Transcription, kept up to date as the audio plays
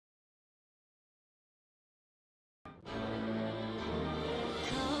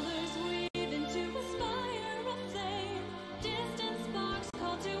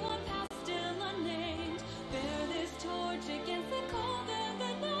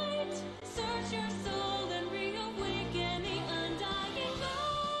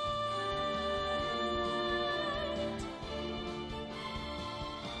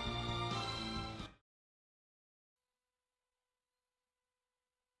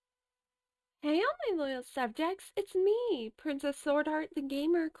Hey all my loyal subjects, it's me, Princess Swordheart the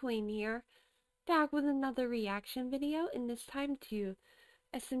Gamer Queen here, back with another reaction video, and this time to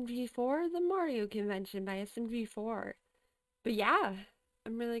SMG4, the Mario Convention by SMG4. But yeah,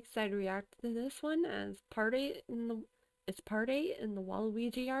 I'm really excited to react to this one as it's part 8 in the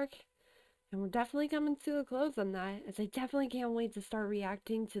Waluigi arc, and we're definitely coming to a close on that, as I definitely can't wait to start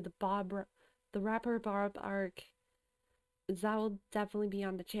reacting to the Rapper Bob arc, as that will definitely be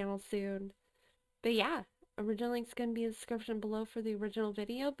on the channel soon. But yeah, original link's gonna be in the description below for the original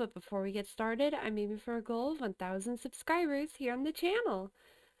video, but before we get started, I'm aiming for a goal of 1,000 subscribers here on the channel.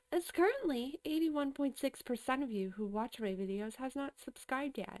 As currently, 81.6% of you who watch my videos has not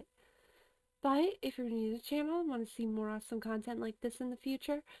subscribed yet. But if you're new to the channel and want to see more awesome content like this in the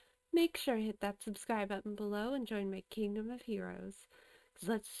future, make sure to hit that subscribe button below and join my kingdom of heroes. 'Cause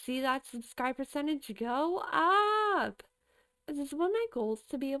let's see that subscribe percentage go up! This is one of my goals,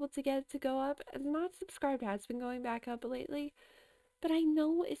 to be able to get it to go up, as not subscribed has been going back up lately, but I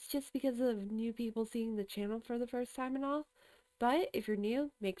know it's just because of new people seeing the channel for the first time and all. But if you're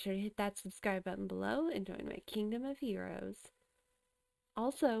new, make sure to hit that subscribe button below and join my kingdom of heroes.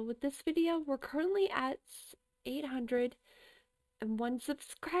 Also, with this video, we're currently at 801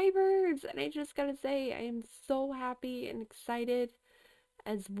 subscribers, and I just gotta say, I am so happy and excited,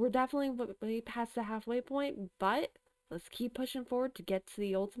 as we're definitely way past the halfway point, but let's keep pushing forward to get to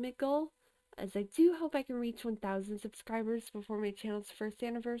the ultimate goal, as I do hope I can reach 1,000 subscribers before my channel's first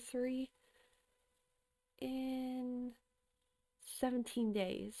anniversary in 17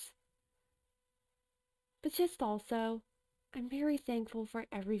 days. But just also, I'm very thankful for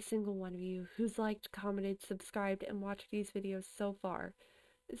every single one of you who's liked, commented, subscribed, and watched these videos so far,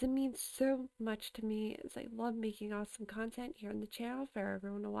 as it means so much to me, as I love making awesome content here on the channel for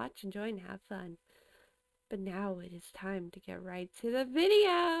everyone to watch, enjoy, and have fun. But now it is time to get right to the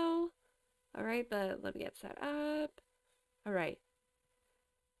video. Alright, but let me get set up. Alright.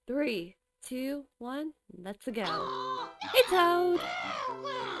 3, 2, 1, let's go. Hey Toad!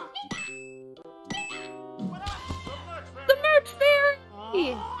 The merch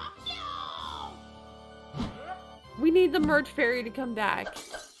fairy! We need the merch fairy to come back.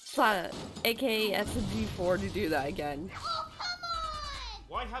 AKA SMG4 to do that again.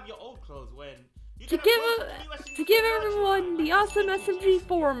 Why have your old clothes when to give everyone the awesome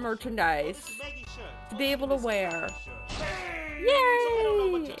SMG4 merchandise to be able to wear.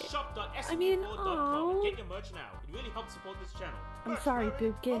 Yay! I mean, aww. Get your merch now. It really helps support this channel. I'm sorry,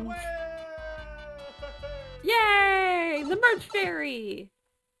 Boopkins. Yay! The merch fairy!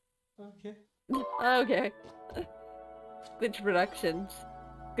 Okay. Okay. Glitch Productions.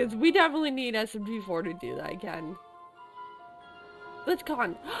 Because we definitely need SMG4 to do that again.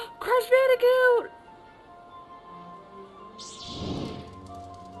 GlitchCon! Crash Bandicoot!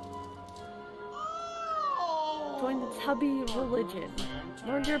 Join the Tubby religion.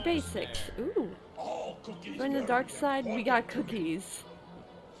 Learn your basics. Ooh. Join the dark side, we got cookies.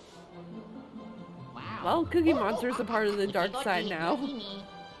 Well, Cookie Monster's a part of the dark side now.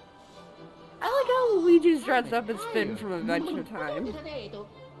 I like how Luigi's dressed up as Finn from Adventure Time.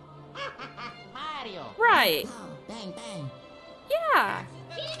 Right. Yeah.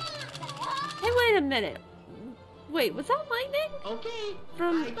 Hey, wait a minute. Wait, was that Lightning? Okay.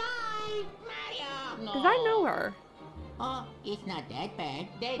 From... Bye, Mario. Because I know her. Oh, it's not that bad.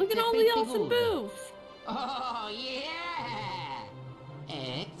 That's Look at all the awesome booths. Oh, yeah.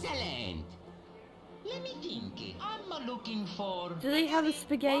 Excellent. Let me think. I'm looking for... Do they have a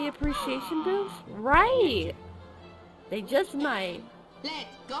spaghetti appreciation booth? Right. They just might. Let's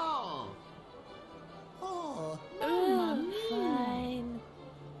go. Oh, fine.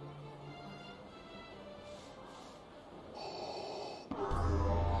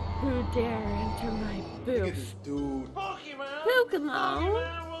 Who dare enter my booth? Pokemon!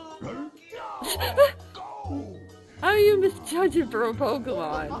 How are you misjudging for a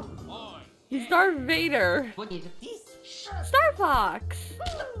Pokemon? He's Darth Vader. What is this? Star Fox!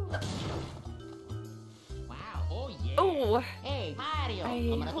 Wow, oh yeah. Oh, Hey, Mario.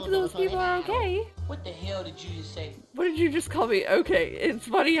 I hope those people are okay. What the hell did you just say? What did you just call me? Okay, it's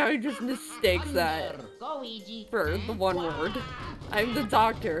funny how he just mistakes that Go, Luigi. for the one word. I'm the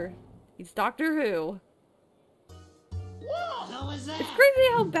Doctor. He's Doctor Who. Whoa, how was that? It's crazy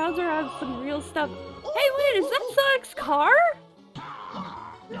how Bowser has some real stuff. Hey, wait, is that Sonic's car?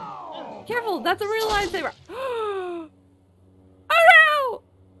 No. Careful, that's a real lightsaber. Oh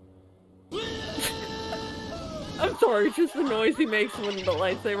no! I'm sorry, it's just the noise he makes when the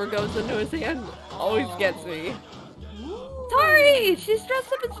lightsaber goes into his hand always gets me. Tari! She's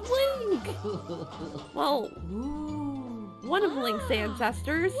dressed up as Link! Well, one of Link's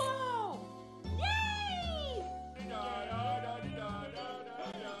ancestors.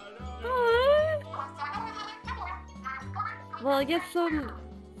 Well, I guess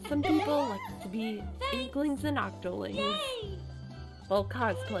some people like to be inklings and octolings. Well,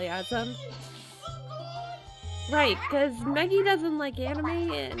 cosplay as them. Right, because Maggie doesn't like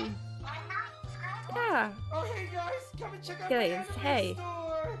anime and... Yeah. Oh, hey guys, come and check out Guys, my anime hey.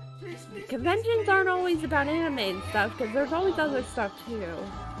 store. Please, please, Conventions please, aren't please. always about anime and stuff, because there's always other stuff too.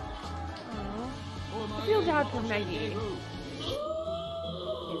 Aw. I feel bad for Maggie.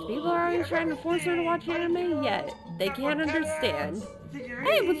 These people are always trying to force her to watch anime, yet they can't understand.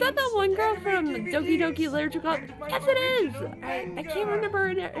 Hey, was that the one girl from Doki Doki Literature Club? Yes, it is! I can't remember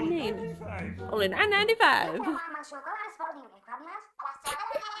her name. Only $9.95.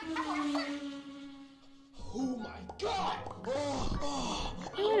 Oh my god!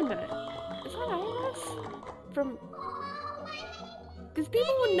 Hey, wait a minute. Is that Iris? From... Because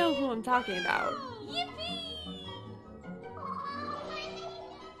people would know who I'm talking about.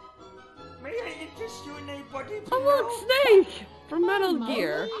 May I interest you in a body pillow? Oh, look! Snake! From Metal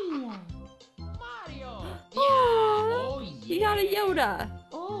Gear. Mario! Oh, you got a Yoda.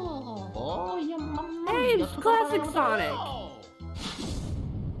 Oh, yeah, Mama. Hey, it's classic Sonic.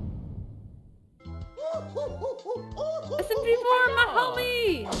 SMG4, my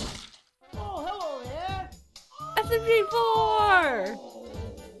homie! Oh, hello there. SMG4!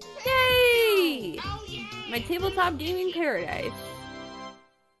 Yay! Oh, yeah. My tabletop gaming paradise.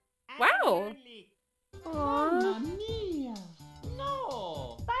 Wow! Aww. Mamma mia.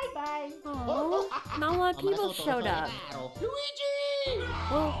 No. Bye-bye. Aww. Not a lot of people showed up. Luigi!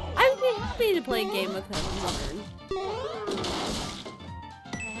 Well, I'd be happy to play a game with him and learn.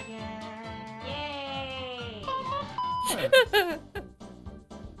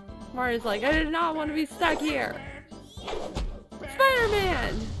 Mario's like, I did not want to be stuck here.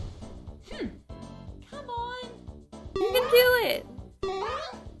 Spider-Man! Come on. You can do it!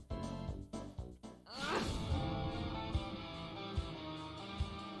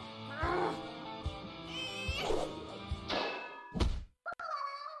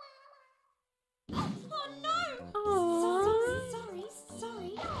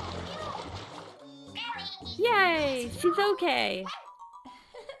 Yay! She's okay.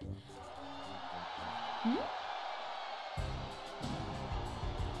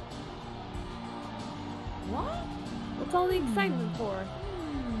 What? What's all the excitement for?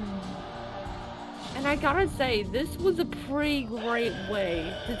 And I gotta say, this was a pretty great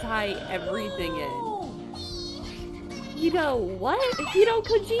way to tie everything in. You know what? Hideo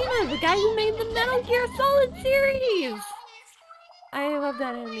Kojima, the guy who made the Metal Gear Solid series! I love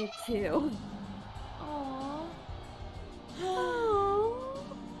that anime too. Aww. Aww.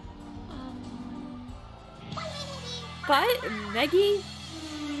 But Maggie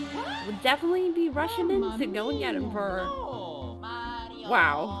would definitely be rushing in to go and get him for her. Oh, Mario.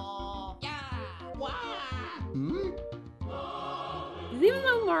 Wow. Yeah. Wow. 'Cause even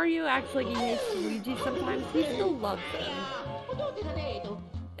though Mario acts like he hates Luigi sometimes, he still loves him.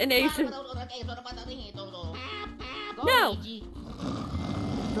 And Asian. No!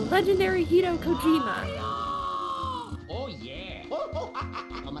 The legendary Hideo Kojima. Oh yeah.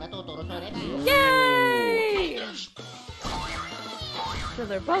 Yay! So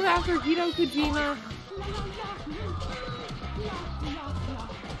they're both after Hideo Kojima.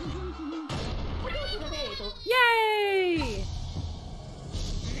 Yay!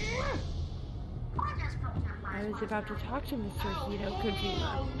 I was about to talk to Mr. Hideo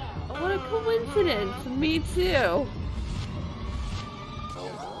Kojima. What a coincidence! Me too!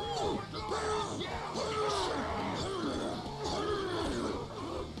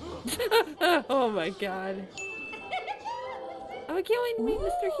 Oh my god. Oh, I can't wait to meet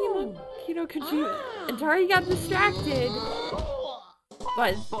Mr. Hideo Kojima. And Tari got distracted.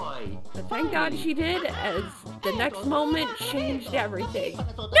 But thank God she did, as the next moment changed everything.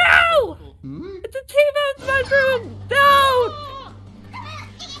 No! It's a T-Bone's mushroom! Don't!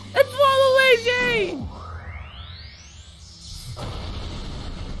 It's Waluigi!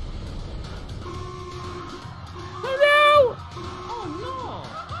 Oh no! Oh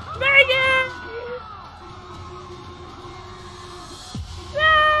no. Megan!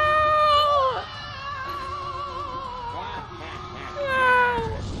 No! No!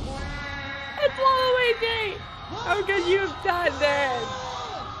 It's Waluigi! How could you have done this?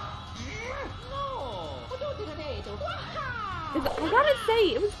 I gotta say,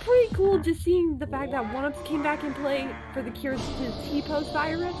 it was pretty cool just seeing the fact that One-Ups came back and played for the cure to his T-Post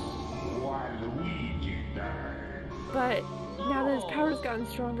virus. But now that his power's gotten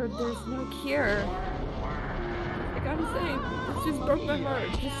stronger, there's no cure. I gotta say, this just broke my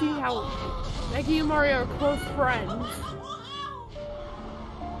heart to see how Maggie and Mario are close friends.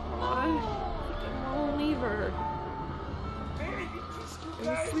 Aww, I won't leave her. It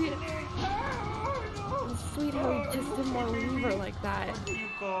was sweet. It was sweet how he just didn't want to leave her like that. You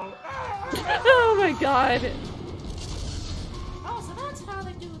go. Oh my god. Oh, so that's how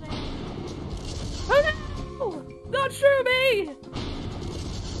they do that. Oh no! Not Shroomy!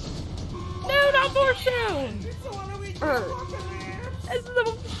 No, not more Shroom! It's the Waluigi Er.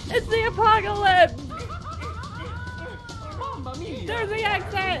 apocalypse. It's the apocalypse! Mamma mia. There's the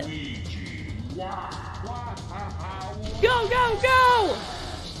exit! Luigi. Go, go, go!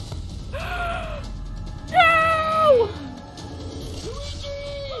 No!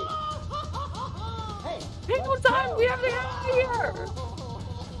 Hey, Hang on time, we have to get out of here!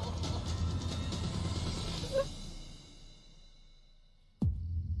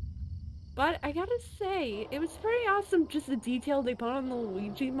 But I gotta say, it was pretty awesome just the detail they put on the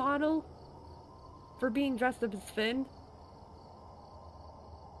Luigi model for being dressed up as Finn.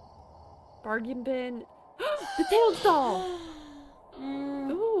 Bargain bin. The tail doll!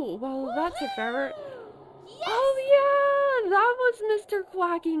 Ooh, well that took forever. Oh yeah, that was Mr.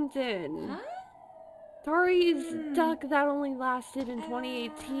 Quackington. Huh? Tori's duck that only lasted in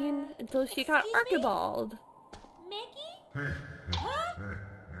 2018 until she got Excuse me? Archibald. Mickey?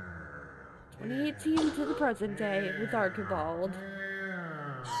 2018 to the present day with Archibald.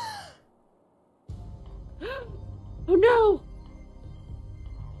 Oh no!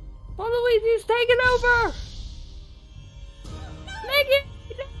 Waluigi's taking over! Mickey!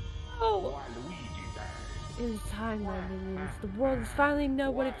 No! It is time, my minions. The world is finally know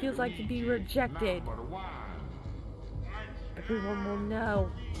what it feels like to be rejected. Everyone will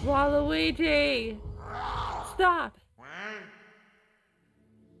know. Waluigi! Stop!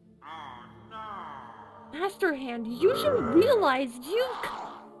 Master Hand, you should realize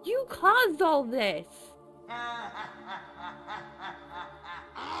you caused all this.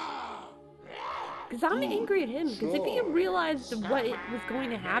 Because I'm angry at him, because if he realized what was going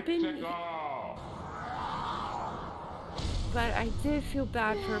to happen... But I did feel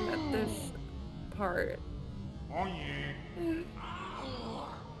bad for him at this part.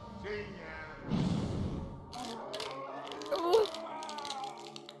 Oh.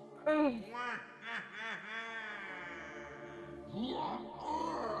 Oh.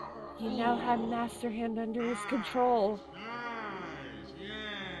 He now had Master Hand under his control.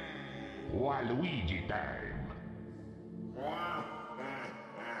 Waluigi time.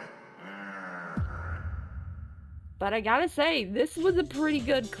 But I gotta say, this was a pretty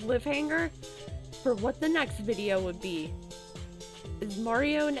good cliffhanger for what the next video would be. Is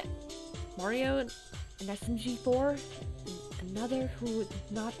Mario and SMG4, another who has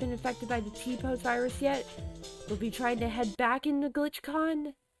not been affected by the T-Post virus yet, will be trying to head back into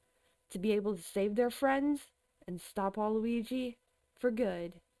GlitchCon to be able to save their friends and stop Waluigi for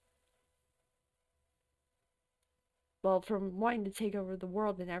good. Well, from wanting to take over the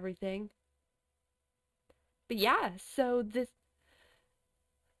world and everything. But yeah, so this...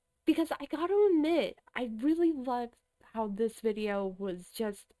 Because I gotta admit, I really loved how this video was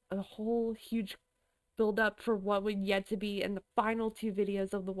just a whole huge build-up for what would yet to be in the final 2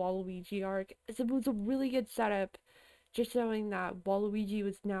 videos of the Waluigi arc. As it was a really good setup, just showing that Waluigi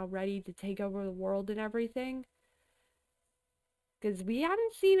was now ready to take over the world and everything. Because we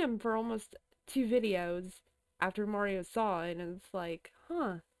hadn't seen him for almost 2 videos after Mario saw it, and it's like,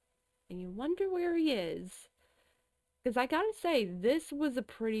 huh, and you wonder where he is. Because I gotta say, this was a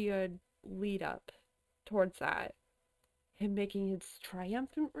pretty good lead up towards that. Him making his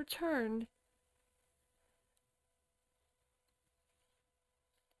triumphant return.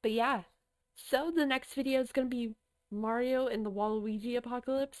 But yeah, so the next video is gonna be Mario and the Waluigi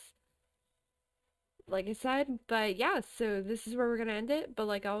apocalypse. Like I said, but yeah, so this is where we're gonna end it. But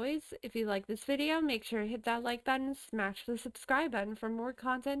like always, if you like this video, make sure to hit that like button and smash the subscribe button for more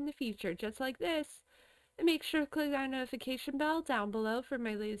content in the future, just like this. And make sure to click that notification bell down below for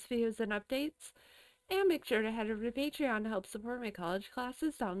my latest videos and updates. And make sure to head over to Patreon to help support my college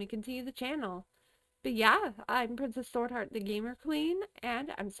classes to help me continue the channel. But yeah, I'm Princess Swordheart, the Gamer Queen,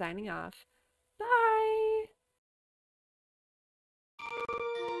 and I'm signing off. Bye!